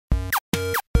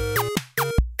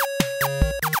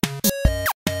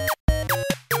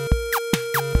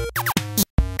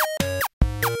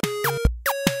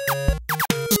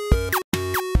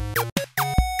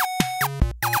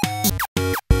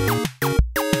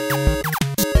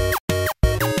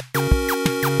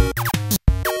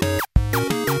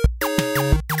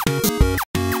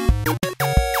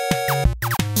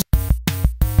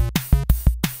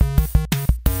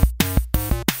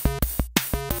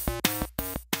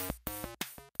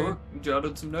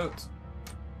jotted some notes.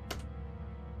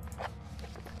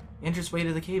 The entranceway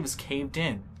to the cave is caved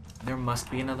in. There must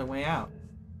be another way out.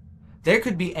 There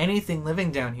could be anything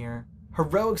living down here.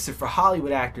 Heroics are for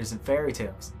Hollywood actors and fairy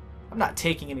tales. I'm not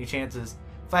taking any chances.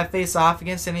 If I face off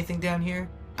against anything down here,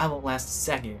 I won't last a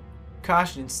second.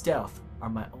 Caution and stealth are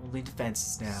my only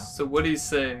defenses now. So what he's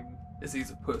saying is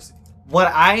he's a pussy.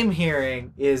 What I'm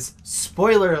hearing is,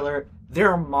 spoiler alert, there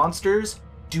are monsters.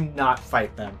 Do not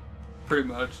fight them. Pretty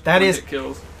much. That is... It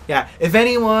kills. Yeah, if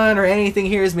anyone or anything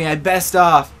hears me, I best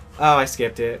off. Oh, I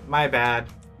skipped it. My bad.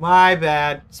 My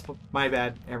bad. My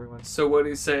bad, everyone. So what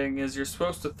he's saying is you're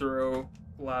supposed to throw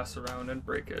glass around and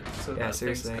break it. So Yeah, that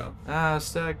seriously. things come. Ah,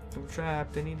 stuck. I'm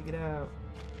trapped. I need to get out.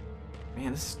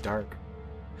 Man, this is dark.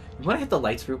 You want to hit the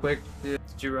lights real quick? Yeah.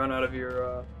 Did you run out of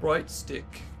your bright stick?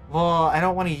 Well, I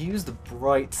don't want to use the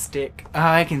bright stick.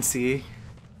 I can see.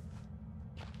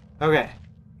 Okay.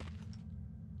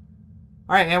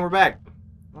 Alright, and we're back.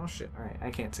 Oh shit. Alright,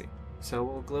 I can't see. So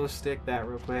we'll glow stick that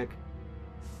real quick.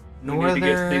 We need to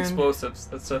get to the explosives.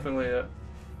 That's definitely it.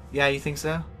 Yeah, you think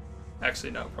so?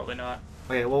 Actually, no, probably not.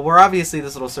 Okay, well, we're obviously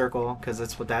this little circle because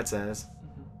that's what that says.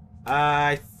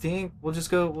 I think we'll just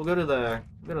go. We'll go to the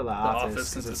office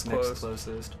since because it's it's next closed.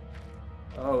 closest.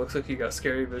 Oh, looks like you got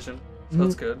scary vision. So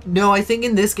that's good. No, I think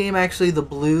in this game actually the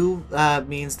blue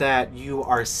means that you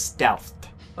are stealthed.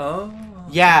 Oh.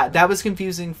 Yeah, that was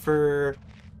confusing for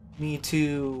me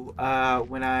too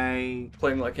when I.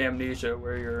 Playing like Amnesia,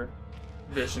 where your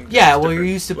vision. gets Yeah, well, you're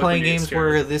different used to when playing you get games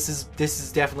scared. where this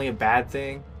is definitely a bad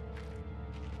thing.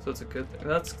 So it's a good thing.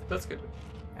 That's good.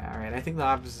 All right, I think the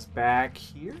office is back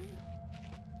here.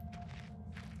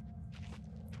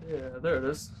 Yeah, there it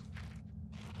is.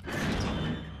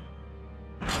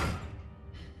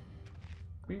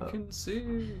 We can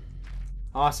see.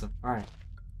 Awesome. All right.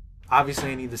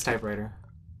 Obviously, I need this typewriter.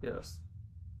 Yes.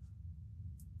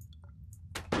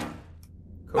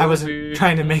 I wasn't Cozy.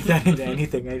 trying to make that into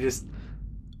anything. I just.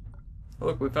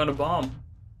 Look, we found a bomb.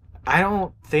 I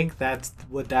don't think that's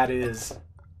what that is.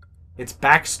 It's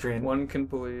Backstrin. One can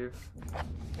believe.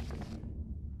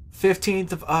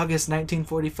 15th of August,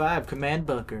 1945. Command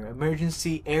bunker.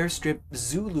 Emergency airstrip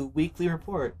Zulu weekly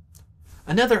report.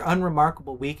 Another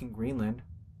unremarkable week in Greenland.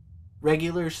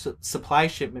 Regular supply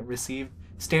shipment received.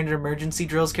 Standard emergency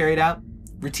drills carried out.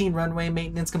 Routine runway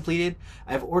maintenance completed.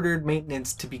 I've ordered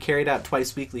maintenance to be carried out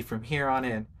twice weekly from here on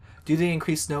in. Due to the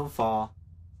increased snowfall,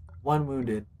 1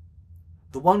 wounded.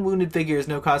 The 1 wounded figure is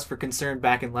no cause for concern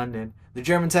back in London. The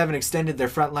Germans haven't extended their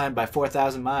front line by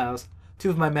 4,000 miles. 2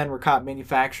 of my men were caught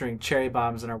manufacturing cherry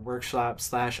bombs in our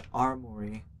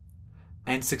workshop/armory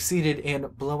and succeeded in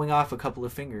blowing off a couple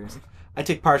of fingers. I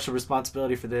take partial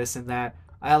responsibility for this in that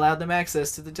I allowed them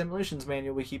access to the demolitions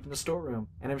manual we keep in the storeroom,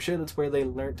 and I'm sure that's where they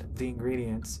learnt the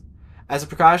ingredients. As a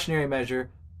precautionary measure,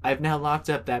 I've now locked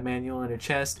up that manual in a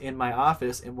chest in my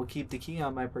office and will keep the key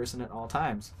on my person at all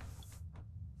times.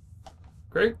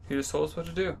 Great. He just told us what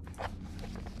to do.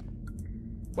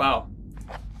 Wow.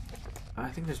 I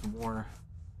think there's more.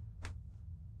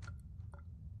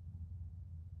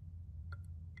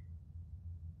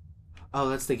 Oh,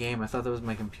 that's the game. I thought that was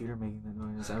my computer making that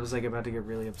noise. I was like about to get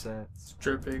really upset. It's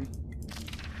dripping.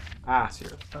 Ah. It's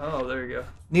here. Oh, there you go.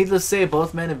 Needless to say,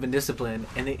 both men have been disciplined,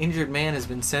 and the injured man has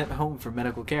been sent home for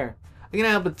medical care. I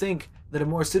cannot help but think that a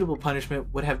more suitable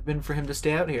punishment would have been for him to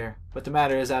stay out here, but the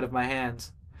matter is out of my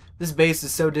hands. This base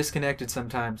is so disconnected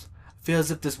sometimes. I feel as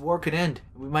if this war could end,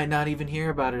 and we might not even hear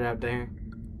about it out there.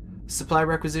 Supply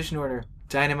requisition order.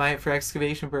 Dynamite for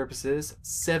excavation purposes.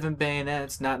 7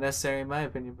 bayonets, not necessary in my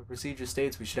opinion, but procedure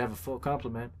states we should have a full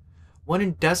complement. 1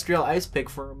 industrial ice pick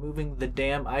for removing the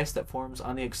damn ice that forms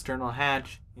on the external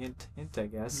hatch. Hint, I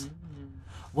guess.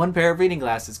 1 pair of reading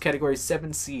glasses, category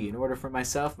 7C. In order for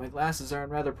myself, my glasses are in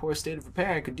rather poor state of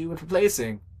repair and could do with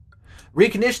replacing.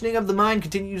 Reconditioning of the mine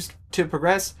continues to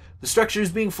progress. The structure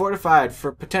is being fortified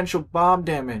for potential bomb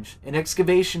damage. An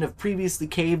excavation of previously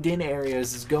caved-in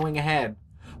areas is going ahead.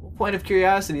 One point of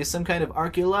curiosity is some kind of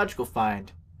archaeological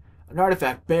find. An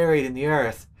artifact buried in the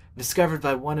earth, discovered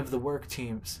by one of the work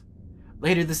teams.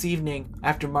 Later this evening,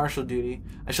 after marshal duty,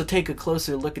 I shall take a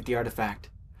closer look at the artifact.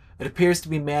 It appears to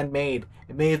be man-made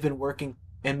and may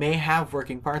have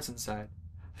working parts inside.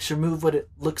 I shall remove what it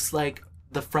looks like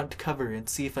the front cover and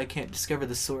see if I can't discover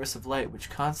the source of light which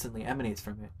constantly emanates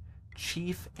from it.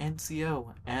 Chief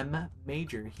NCO M.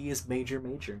 Major. He is Major.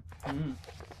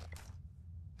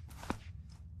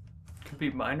 Could be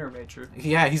minor major.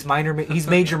 Yeah, he's minor. He's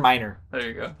Major Minor. There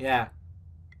you go. Yeah.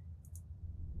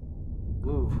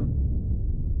 Ooh.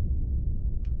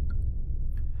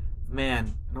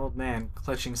 Man, an old man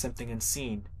clutching something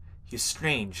unseen. He is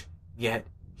strange, yet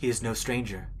he is no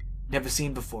stranger. never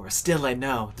seen before. Still I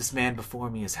know this man before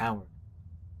me is Howard.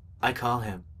 I call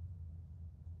him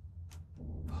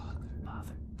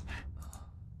Father.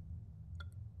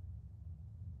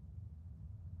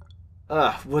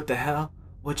 What the hell?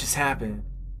 What just happened?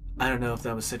 I don't know if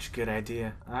that was such a good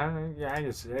idea. I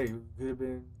just, hey, it could have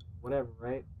been whatever,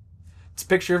 right? It's a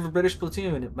picture of a British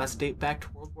platoon. It must date back to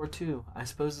World War II. I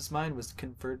suppose this mine was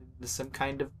converted into some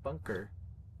kind of bunker.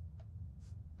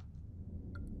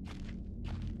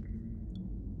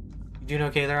 You doing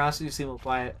okay there, Austin? You seem a little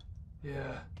quiet.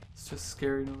 Yeah, it's just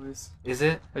scary noise. Is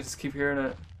it? I just keep hearing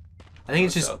it. I think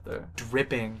it's just out there.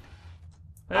 dripping.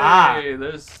 Hey,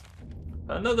 there's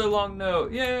another long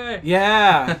note. Yay!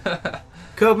 Yeah!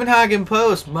 Copenhagen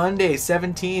Post, Monday,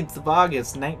 17th of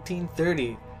August,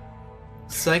 1930.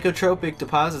 Psychotropic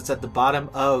deposits at the bottom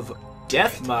of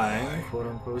Death Mine, quote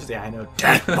unquote. Yeah, I know.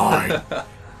 Death Mine!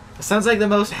 It sounds like the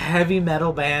most heavy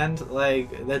metal band,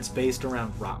 like, that's based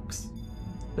around rocks.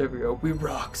 There we go. We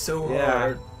rock so Yeah.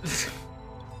 hard.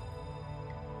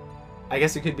 I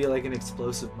guess it could be like an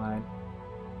explosive mine.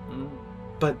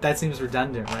 But that seems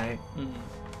redundant, right?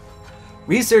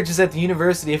 Researchers at the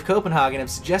University of Copenhagen have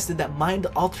suggested that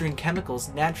mind-altering chemicals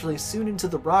naturally sewn into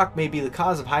the rock may be the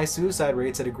cause of high suicide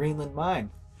rates at a Greenland mine.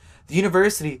 The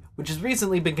university, which has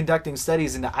recently been conducting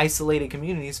studies into isolated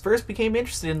communities, first became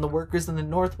interested in the workers in the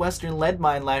northwestern lead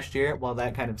mine last year. Well,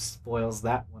 that kind of spoils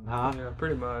that one, huh? Yeah,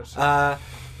 pretty much.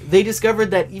 They discovered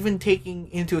that even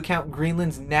taking into account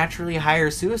Greenland's naturally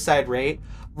higher suicide rate,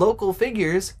 local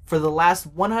figures for the last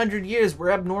 100 years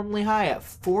were abnormally high at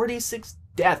 46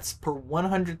 deaths per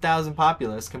 100,000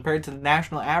 populace compared to the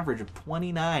national average of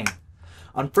 29.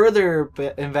 On further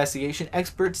investigation,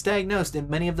 experts diagnosed in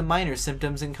many of the miners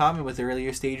symptoms in common with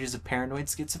earlier stages of paranoid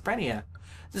schizophrenia.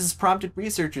 This has prompted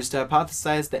researchers to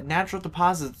hypothesize that natural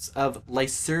deposits of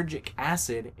lysergic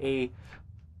acid, a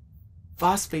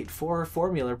phosphate 4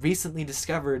 formula recently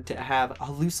discovered to have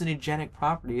hallucinogenic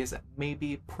properties, may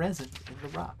be present in the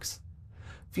rocks.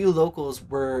 Few locals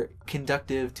were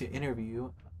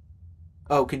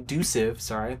conducive,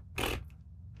 sorry.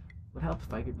 Would help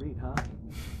if I could read, huh?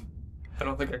 I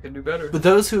don't think I can do better. But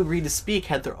those who agreed to speak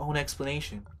had their own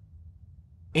explanation.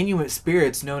 Inuit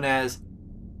spirits known as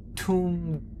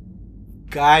Tungai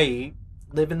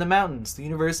live in the mountains. The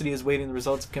university is waiting the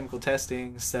results of chemical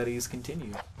testing. Studies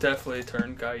continue. Definitely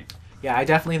turn kite. Yeah, I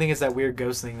definitely think it's that weird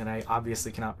ghost thing that I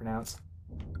obviously cannot pronounce.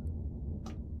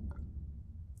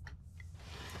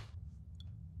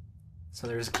 So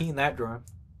there's a key in that drawer.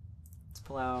 Let's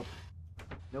pull out...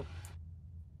 Nope.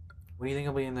 What do you think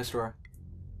will be in this drawer?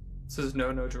 It says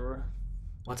no drawer.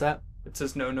 What's that? It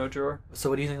says no drawer. So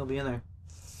what do you think will be in there?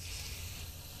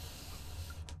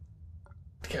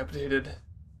 Decapitated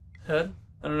head?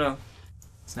 I don't know.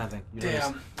 It's nothing. You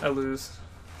Damn, lose. I lose.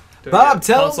 Bob,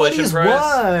 tell him what consolation he's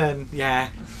prize? won! Yeah.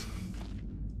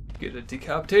 Get a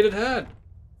decapitated head.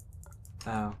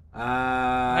 Oh.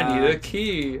 I need a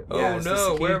key. yeah, Oh is this no,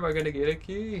 the key? where am I going to get a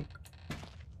key?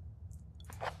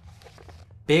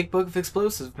 Big Book of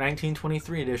Explosives,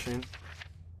 1923 edition.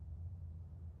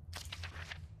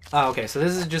 Oh, okay, so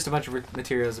this is just a bunch of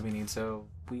materials that we need, so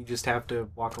we just have to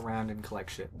walk around and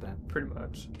collect shit then. Pretty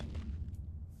much.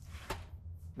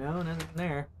 No, nothing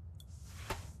there.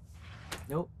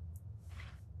 Nope.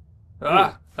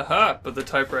 Ah! Aha! But the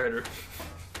typewriter.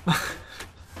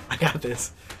 I got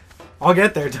this. I'll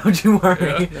get there, don't you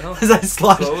worry. Yeah, no. As I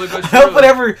slot. Slowly but I hope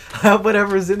surely.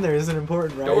 whatever's in there isn't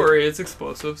important, right? Don't worry, it's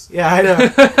explosives. Yeah, I know.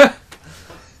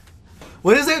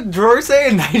 What does that drawer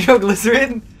say?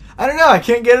 Nitroglycerin? I don't know, I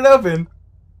can't get it open.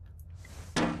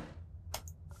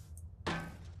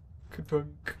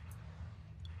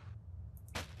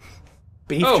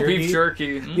 Beef jerky. Beef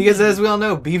jerky. Because as we all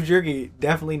know, beef jerky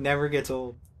definitely never gets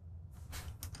old.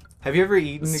 Have you ever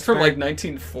eaten? This is from like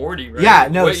 1940, right? Yeah,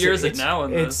 no. What year is it now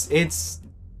in this? It's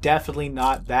definitely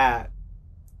not that.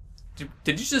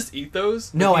 Did you just eat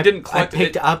those? No, Like, you didn't collect I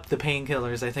picked up the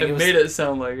painkillers. I think It it was. made it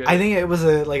sound like it. I think it was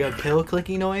a pill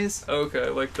clicky noise. Okay,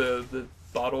 like the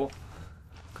bottle.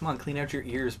 Come on, clean out your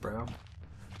ears, bro.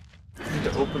 I need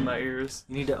to open my ears.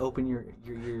 You need to open your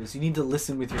ears. You need to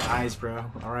listen with your eyes, bro.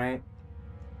 All right.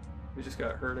 We just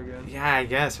got hurt again. Yeah, I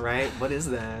guess, right? What is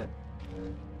that?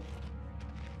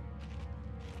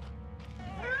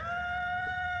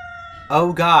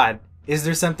 Oh God, is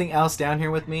there something else down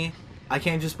here with me? I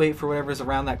can't just wait for whatever's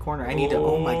around that corner. I need to.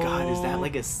 Oh my God, is that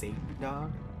like a saber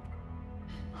dog?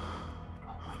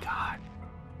 Oh my God.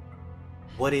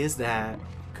 What is that?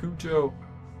 Cujo.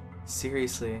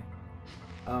 Seriously.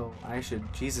 Oh, I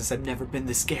should. Jesus, I've never been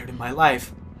this scared in my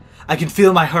life. I can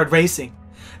feel my heart racing.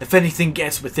 If anything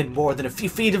gets within more than a few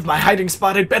feet of my hiding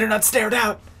spot, I'd better not stare it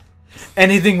out.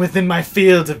 Anything within my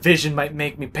field of vision might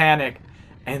make me panic.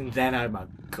 And then I'm a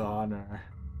goner.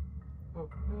 Oh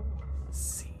no.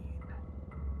 Scene.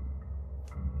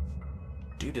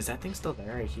 Dude, is that thing still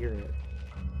there? I hear it.